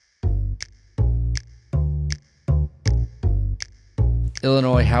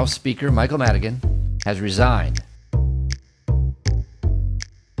Illinois House Speaker Michael Madigan has resigned.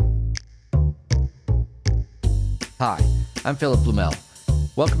 Hi, I'm Philip Blumel.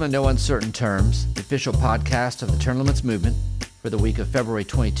 Welcome to No Uncertain Terms, the official podcast of the Term Limits Movement for the week of February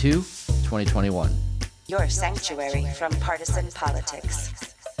 22, 2021. Your sanctuary from partisan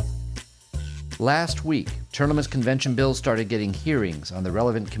politics. Last week, Term Limits Convention bills started getting hearings on the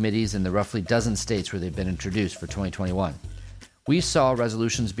relevant committees in the roughly dozen states where they've been introduced for 2021. We saw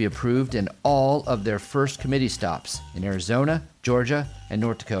resolutions be approved in all of their first committee stops in Arizona, Georgia, and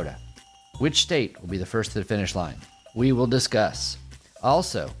North Dakota. Which state will be the first to the finish line? We will discuss.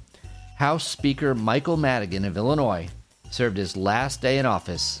 Also, House Speaker Michael Madigan of Illinois served his last day in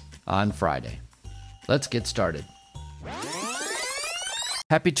office on Friday. Let's get started.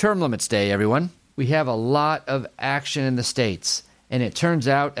 Happy Term Limits Day, everyone. We have a lot of action in the states, and it turns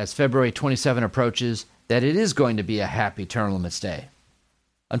out as February 27 approaches that it is going to be a happy Term Limits Day.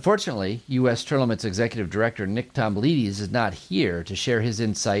 Unfortunately, U.S. Term Limits Executive Director Nick Tomboulides is not here to share his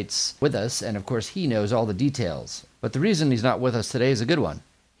insights with us, and of course he knows all the details. But the reason he's not with us today is a good one.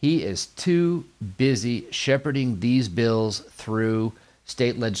 He is too busy shepherding these bills through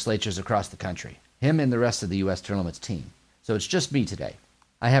state legislatures across the country, him and the rest of the U.S. Term Limits team. So it's just me today.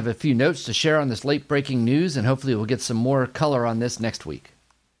 I have a few notes to share on this late-breaking news, and hopefully we'll get some more color on this next week.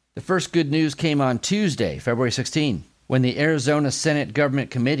 The first good news came on Tuesday, February 16, when the Arizona Senate Government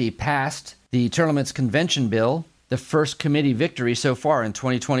Committee passed the Term Limits Convention bill, the first committee victory so far in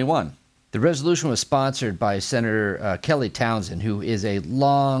 2021. The resolution was sponsored by Senator Kelly Townsend, who is a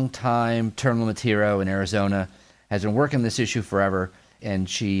long-time term limits hero in Arizona, has been working this issue forever, and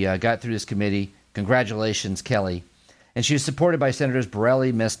she got through this committee. Congratulations, Kelly. And she is supported by Senators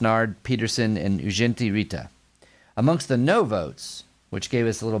Borelli, Mesnard, Peterson, and Ugenti Rita. Amongst the no votes, which gave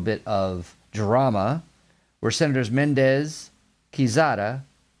us a little bit of drama, were Senators Mendez, Quezada,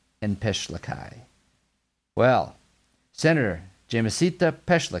 and Peshlikai. Well, Senator Jamasita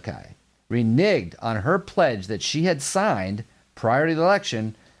Peshlikai reneged on her pledge that she had signed prior to the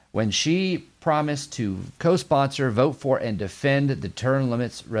election when she promised to co-sponsor, vote for, and defend the term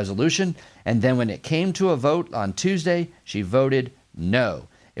limits resolution. And then when it came to a vote on Tuesday, she voted no.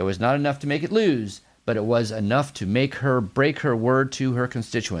 It was not enough to make it lose, but it was enough to make her break her word to her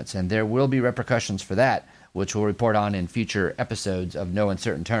constituents. And there will be repercussions for that, which we'll report on in future episodes of No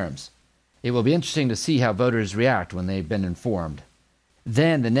Uncertain Terms. It will be interesting to see how voters react when they've been informed.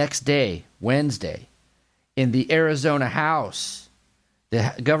 Then the next day, Wednesday, in the Arizona House,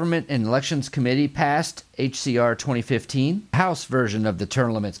 the Government and Elections Committee passed HCR 2015, House version of the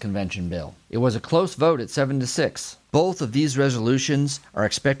Term Limits Convention bill. It was a close vote at 7-6. Both of these resolutions are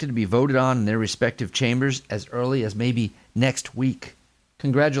expected to be voted on in their respective chambers as early as maybe next week.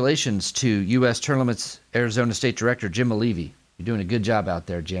 Congratulations to U.S. Term Limits Arizona State Director Jim Alivi. You're doing a good job out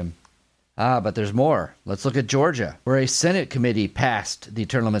there, Jim. But there's more. Let's look at Georgia, where a Senate committee passed the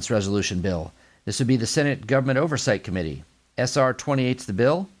Term Limits Resolution bill. This would be the Senate Government Oversight Committee. SR 28's the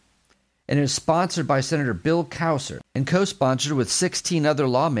bill, and it is sponsored by Senator Bill Cowsert and co-sponsored with 16 other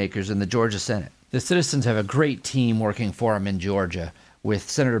lawmakers in the Georgia Senate. The citizens have a great team working for them in Georgia, with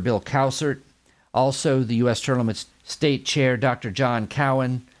Senator Bill Cowsert, also the U.S. Term Limits State Chair Dr. John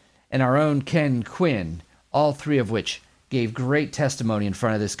Cowan, and our own Ken Quinn, all three of which gave great testimony in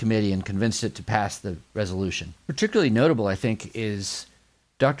front of this committee and convinced it to pass the resolution. Particularly notable, I think, is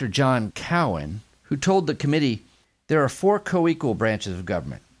Dr. John Cowan, who told the committee there are 4 co-equal branches of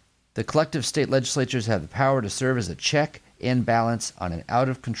government. The collective state legislatures have the power to serve as a check and balance on an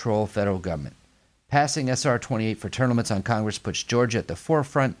out-of-control federal government. Passing SR 28 for term limits on Congress puts Georgia at the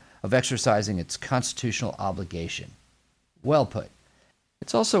forefront of exercising its constitutional obligation. Well put.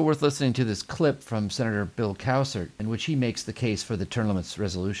 It's also worth listening to this clip from Senator Bill Cowsert, in which he makes the case for the term limits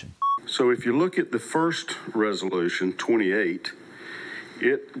resolution. So if you look at the first resolution, 28,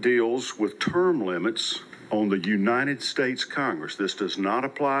 it deals with term limits on the United States Congress. This does not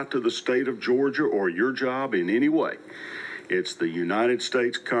apply to the state of Georgia or your job in any way. It's the United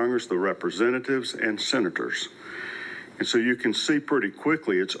States Congress, the representatives and senators. And so you can see pretty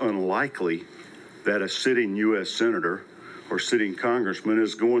quickly it's unlikely that a sitting U.S. senator or sitting congressman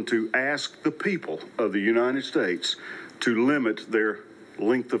is going to ask the people of the United States to limit their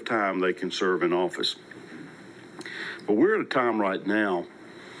length of time they can serve in office. But we're at a time right now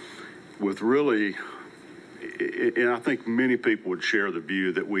with really, and I think many people would share the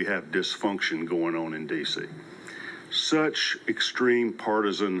view that we have dysfunction going on in D.C. Such extreme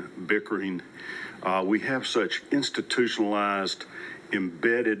partisan bickering. We have such institutionalized,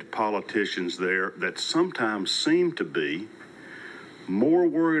 embedded politicians there that sometimes seem to be more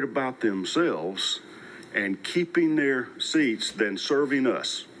worried about themselves and keeping their seats than serving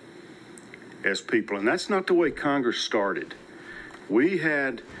us as people. And that's not the way Congress started. We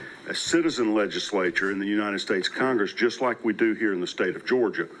had a citizen legislature in the United States Congress, just like we do here in the state of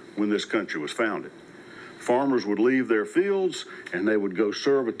Georgia when this country was founded. Farmers would leave their fields and they would go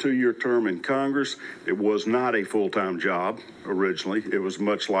serve a 2-year term in Congress. It was not a full-time job originally. It was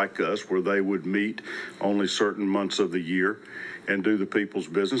much like us, where they would meet only certain months of the year and do the people's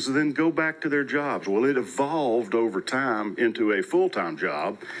business and then go back to their jobs. Well, it evolved over time into a full-time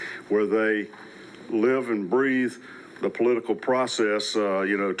job where they live and breathe the political process,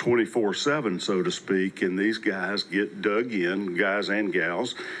 24/7, so to speak, and these guys get dug in, guys and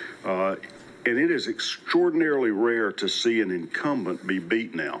gals, and it is extraordinarily rare to see an incumbent be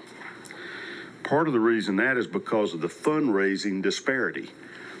beat now. Part of the reason that is because of the fundraising disparity.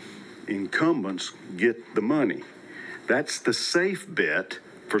 Incumbents get the money. That's the safe bet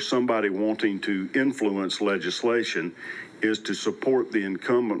for somebody wanting to influence legislation, is to support the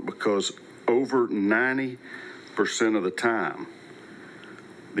incumbent, because over 90% of the time,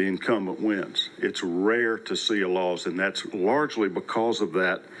 the incumbent wins. It's rare to see a loss, and that's largely because of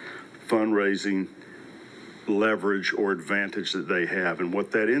that fundraising leverage or advantage that they have. And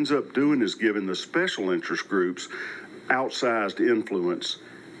what that ends up doing is giving the special interest groups outsized influence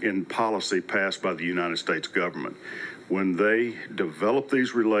in policy passed by the United States government. When they develop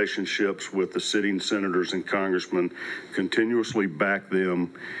these relationships with the sitting senators and congressmen, continuously back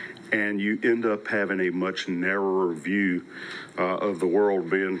them, and you end up having a much narrower view of the world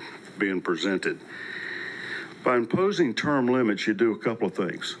being presented. By imposing term limits, you do a couple of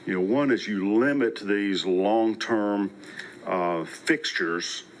things. One is you limit these long-term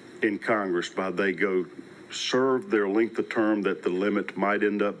fixtures in Congress by they go serve their length of term that the limit might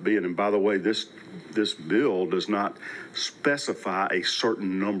end up being. And by the way, this bill does not specify a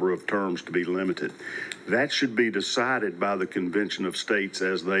certain number of terms to be limited. That should be decided by the Convention of States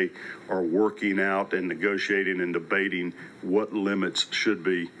as they are working out and negotiating and debating what limits should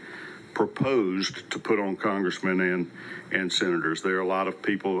be proposed to put on congressmen and senators. There are a lot of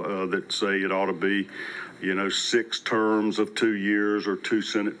people that say it ought to be, 6 terms of 2 years or 2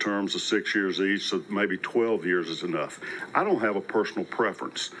 Senate terms of 6 years each, so maybe 12 years is enough. I don't have a personal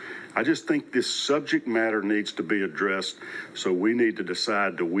preference. I just think this subject matter needs to be addressed, so we need to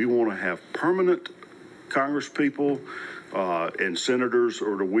decide, do we want to have permanent congresspeople and senators,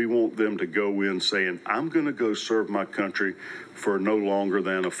 or do we want them to go in saying, I'm going to go serve my country for no longer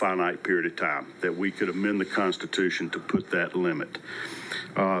than a finite period of time, that we could amend the Constitution to put that limit.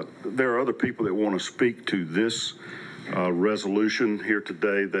 There are other people that want to speak to this resolution here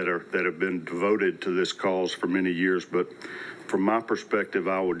today that have been devoted to this cause for many years, but from my perspective,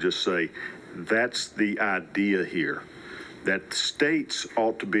 I would just say that's the idea here, that states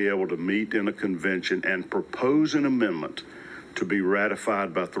ought to be able to meet in a convention and propose an amendment to be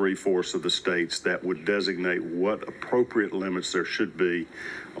ratified by 3/4 of the states that would designate what appropriate limits there should be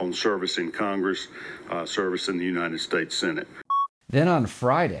on service in Congress, service in the United States Senate. Then on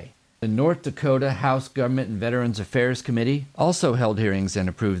Friday, the North Dakota House Government and Veterans Affairs Committee also held hearings and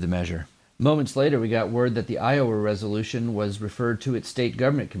approved the measure. Moments later, we got word that the Iowa resolution was referred to its state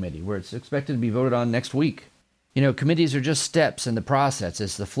government committee, where it's expected to be voted on next week. Committees are just steps in the process.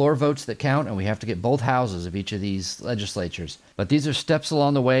 It's the floor votes that count, and we have to get both houses of each of these legislatures. But these are steps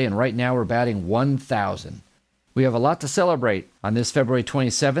along the way, and right now we're batting 1,000. We have a lot to celebrate on this February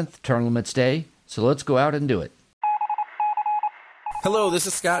 27th, Term Limits Day, so let's go out and do it. Hello, this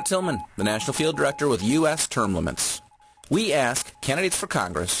is Scott Tillman, the National Field Director with U.S. Term Limits. We ask candidates for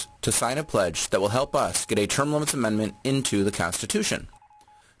Congress to sign a pledge that will help us get a term limits amendment into the Constitution.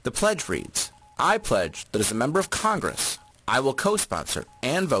 The pledge reads, I pledge that as a member of Congress, I will co-sponsor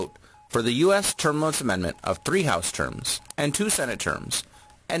and vote for the U.S. term limits amendment of 3 House terms and 2 Senate terms,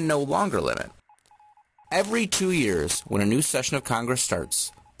 and no longer limit. Every 2 years, when a new session of Congress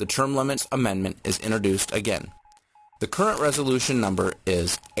starts, the term limits amendment is introduced again. The current resolution number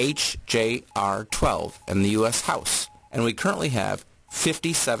is H.J.R. 12 in the U.S. House, and we currently have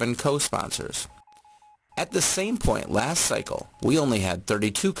 57 co-sponsors. At the same point last cycle, we only had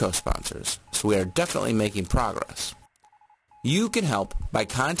 32 co-sponsors, so we are definitely making progress. You can help by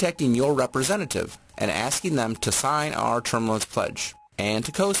contacting your representative and asking them to sign our term limits pledge and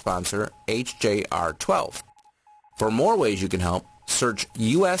to co-sponsor HJR 12. For more ways you can help, search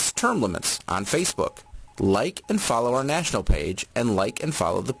U.S. Term Limits on Facebook. Like and follow our national page, and like and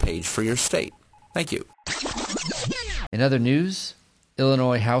follow the page for your state. Thank you. In other news,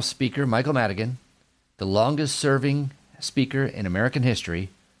 Illinois House Speaker Michael Madigan, the longest-serving speaker in American history,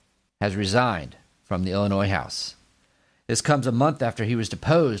 has resigned from the Illinois House. This comes a month after he was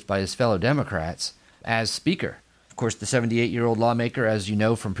deposed by his fellow Democrats as Speaker. Of course, the 78-year-old lawmaker, as you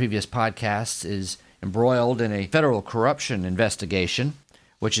know from previous podcasts, is embroiled in a federal corruption investigation,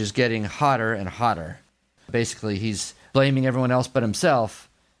 which is getting hotter and hotter. Basically, he's blaming everyone else but himself,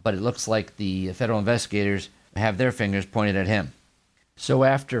 but it looks like the federal investigators have their fingers pointed at him. So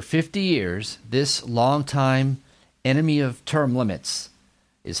after 50 years, this longtime enemy of term limits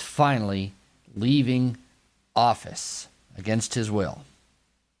is finally leaving office against his will.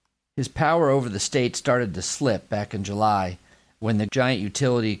 His power over the state started to slip back in July when the giant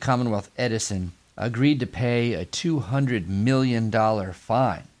utility Commonwealth Edison agreed to pay a $200 million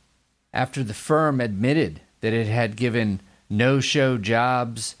fine after the firm admitted that it had given no-show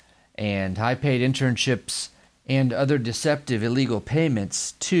jobs and high-paid internships and other deceptive illegal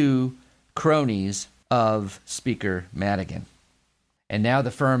payments to cronies of Speaker Madigan. And now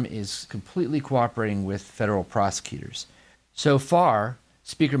the firm is completely cooperating with federal prosecutors. So far,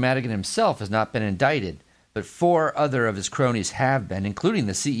 Speaker Madigan himself has not been indicted, but 4 other of his cronies have been, including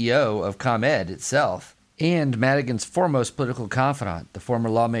the CEO of ComEd itself, and Madigan's foremost political confidant, the former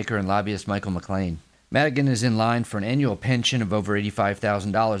lawmaker and lobbyist Michael McLean. Madigan is in line for an annual pension of over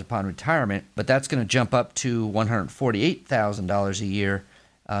 $85,000 upon retirement, but that's going to jump up to $148,000 a year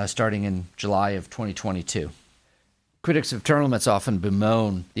starting in July of 2022. Critics of term limits often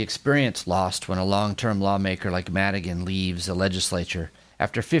bemoan the experience lost when a long-term lawmaker like Madigan leaves the legislature.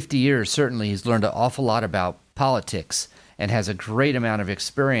 After 50 years, certainly he's learned an awful lot about politics and has a great amount of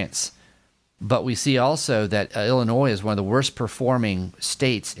experience. But we see also that Illinois is one of the worst performing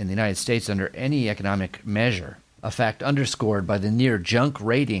states in the United States under any economic measure, a fact underscored by the near junk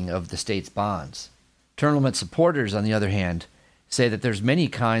rating of the state's bonds. Term limit supporters, on the other hand, say that there's many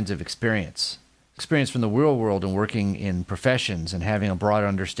kinds of experience. Experience from the real world and working in professions and having a broad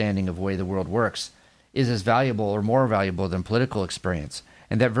understanding of the way the world works is as valuable or more valuable than political experience.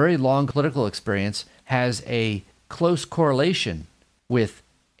 And that very long political experience has a close correlation with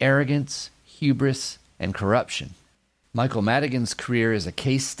arrogance, hubris, and corruption. Michael Madigan's career is a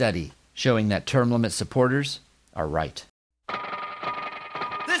case study showing that term limit supporters are right.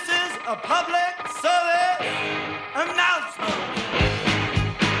 This is a public service announcement.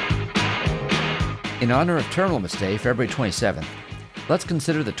 In honor of Term Limits Day, February 27th, let's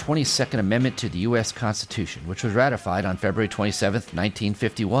consider the 22nd Amendment to the U.S. Constitution, which was ratified on February 27th,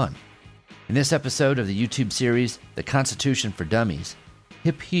 1951. In this episode of the YouTube series, The Constitution for Dummies,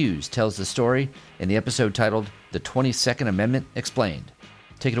 Hip Hughes tells the story in the episode titled The 22nd Amendment Explained.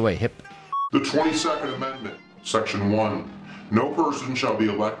 Take it away, Hip. The 22nd Amendment, Section 1. No person shall be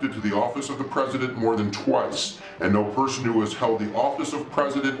elected to the office of the President more than twice, and no person who has held the office of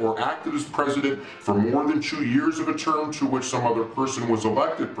President or acted as President for more than 2 years of a term to which some other person was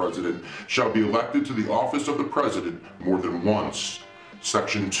elected President shall be elected to the office of the President more than once.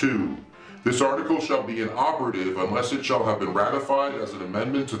 Section 2. This article shall be inoperative unless it shall have been ratified as an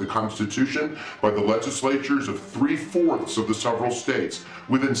amendment to the Constitution by the legislatures of 3/4 of the several states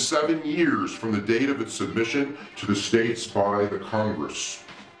within 7 years from the date of its submission to the states by the Congress.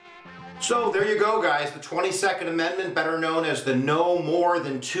 So there you go, guys. The 22nd Amendment, better known as the No More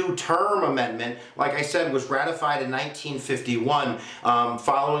Than Two-Term Amendment, like I said, was ratified in 1951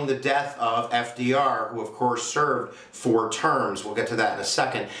 following the death of FDR, who of course served 4 terms. We'll get to that in a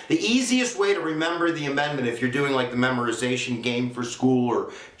second. The easiest way to remember the amendment, if you're doing like the memorization game for school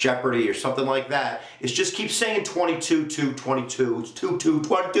or Jeopardy or something like that, is just keep saying 22, 2, 22. It's 2, 2,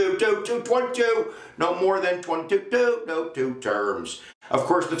 22, 2, 2, 22. No more than 22, no 2 terms. Of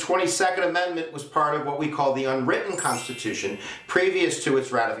course, the 22nd Amendment was part of what we call the unwritten Constitution previous to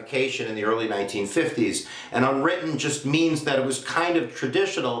its ratification in the early 1950s. And unwritten just means that it was kind of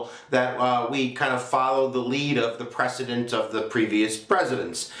traditional that we kind of followed the lead of the precedent of the previous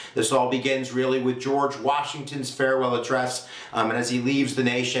presidents. This all begins really with George Washington's farewell address. And as he leaves the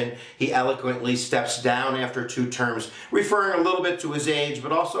nation, he eloquently steps down after 2 terms, referring a little bit to his age,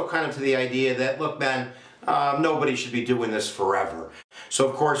 but also kind of to the idea that, look, man, nobody should be doing this forever. So,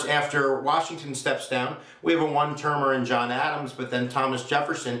 of course, after Washington steps down, we have a one-termer in John Adams, but then Thomas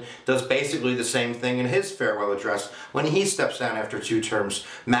Jefferson does basically the same thing in his farewell address when he steps down after 2 terms.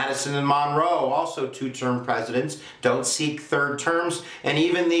 Madison and Monroe, also 2-term presidents, don't seek 3rd terms, and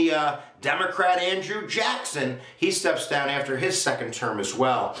even the Democrat Andrew Jackson, he steps down after his 2nd term as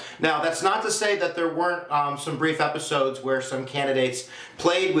well. Now, that's not to say that there weren't some brief episodes where some candidates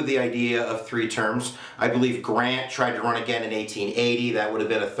played with the idea of 3 terms. I believe Grant tried to run again in 1880. 1880. That would have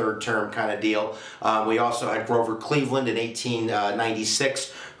been a third term kind of deal. We also had Grover Cleveland in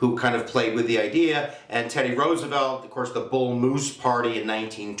 1896, who kind of played with the idea, and Teddy Roosevelt, of course, the Bull Moose Party in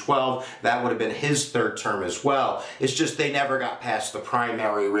 1912, that would have been his third term as well. It's just they never got past the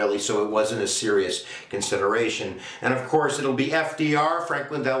primary, really, so it wasn't a serious consideration. And of course, it'll be FDR,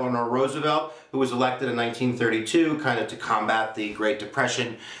 Franklin Delano Roosevelt, who was elected in 1932, kind of to combat the Great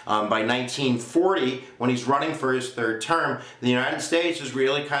Depression. By 1940, when he's running for his third term, the United States is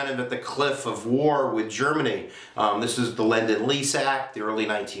really kind of at the cliff of war with Germany. This is the Lend-Lease Act, the early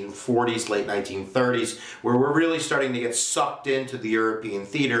 1940s, late 1930s, where we're really starting to get sucked into the European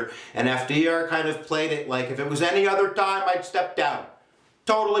theater, and FDR kind of played it like, if it was any other time, I'd step down.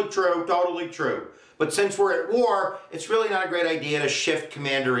 Totally true, totally true. But since we're at war, it's really not a great idea to shift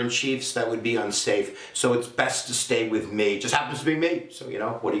commander-in-chiefs. That would be unsafe. So it's best to stay with me. It just happens to be me. So, you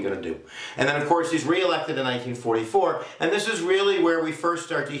know, what are you going to do? And then, of course, he's reelected in 1944. And this is really where we first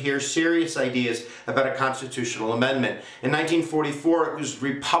start to hear serious ideas about a constitutional amendment. In 1944, it was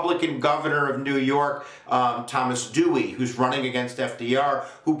Republican governor of New York, Thomas Dewey, who's running against FDR,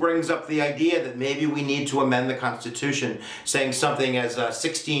 who brings up the idea that maybe we need to amend the Constitution, saying something as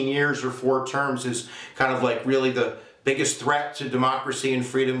 16 years or 4 terms is kind of like really the biggest threat to democracy and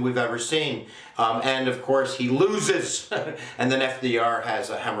freedom we've ever seen. And of course he loses, and then FDR has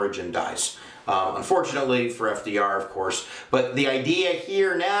a hemorrhage and dies. Unfortunately for FDR, of course. But the idea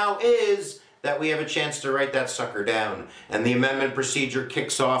here now is that we have a chance to write that sucker down. And the amendment procedure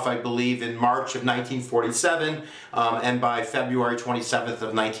kicks off, I believe, in March of 1947, and by February 27th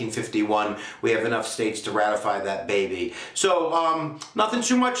of 1951, we have enough states to ratify that baby. So, nothing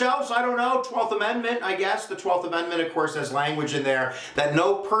too much else, I don't know. 12th Amendment, I guess. The 12th Amendment, of course, has language in there that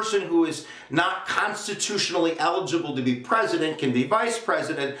no person who is not constitutionally eligible to be president can be vice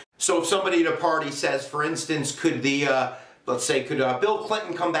president. So if somebody in a party says, for instance, could Bill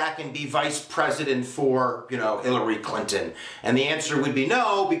Clinton come back and be vice president for, Hillary Clinton? And the answer would be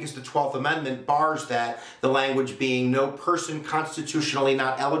no, because the 12th Amendment bars that, the language being no person constitutionally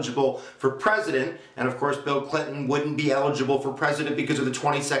not eligible for president. And of course, Bill Clinton wouldn't be eligible for president because of the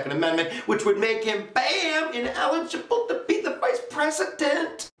 22nd Amendment, which would make him, bam, ineligible to be the vice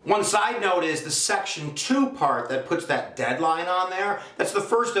president. One side note is the Section 2 part that puts that deadline on there. That's the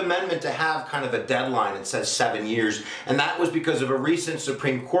first amendment to have kind of a deadline. It says 7 years. And that was because of a recent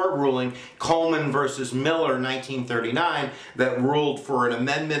Supreme Court ruling, Coleman versus Miller, 1939, that ruled for an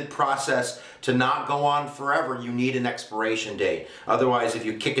amendment process to not go on forever, you need an expiration date. Otherwise, if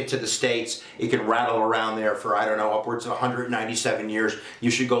you kick it to the states, it can rattle around there for, I don't know, upwards of 197 years.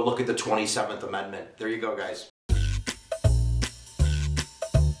 You should go look at the 27th Amendment. There you go, guys.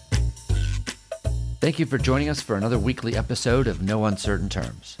 Thank you for joining us for another weekly episode of No Uncertain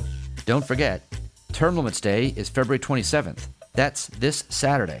Terms. Don't forget, Term Limits Day is February 27th. That's this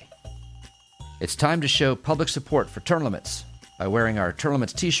Saturday. It's time to show public support for term limits by wearing our Term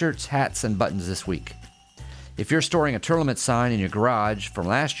Limits t-shirts, hats, and buttons this week. If you're storing a term limit sign in your garage from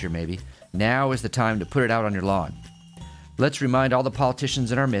last year maybe, now is the time to put it out on your lawn. Let's remind all the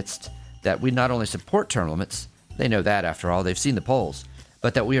politicians in our midst that we not only support term limits, they know that after all, they've seen the polls,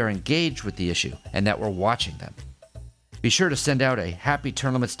 but that we are engaged with the issue and that we're watching them. Be sure to send out a Happy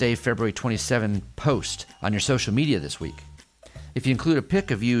Term Limits Day February 27 post on your social media this week. If you include a pic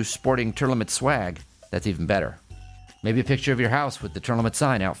of you sporting term limit swag, that's even better. Maybe a picture of your house with the term limit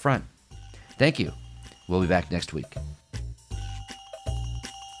sign out front. Thank you. We'll be back next week.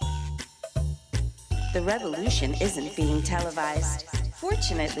 The revolution isn't being televised.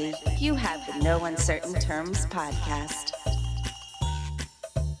 Fortunately, you have the No Uncertain Terms podcast.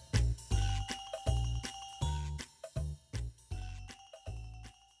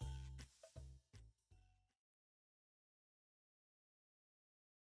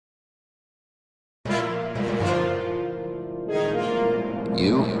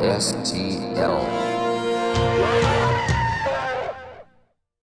 USTL.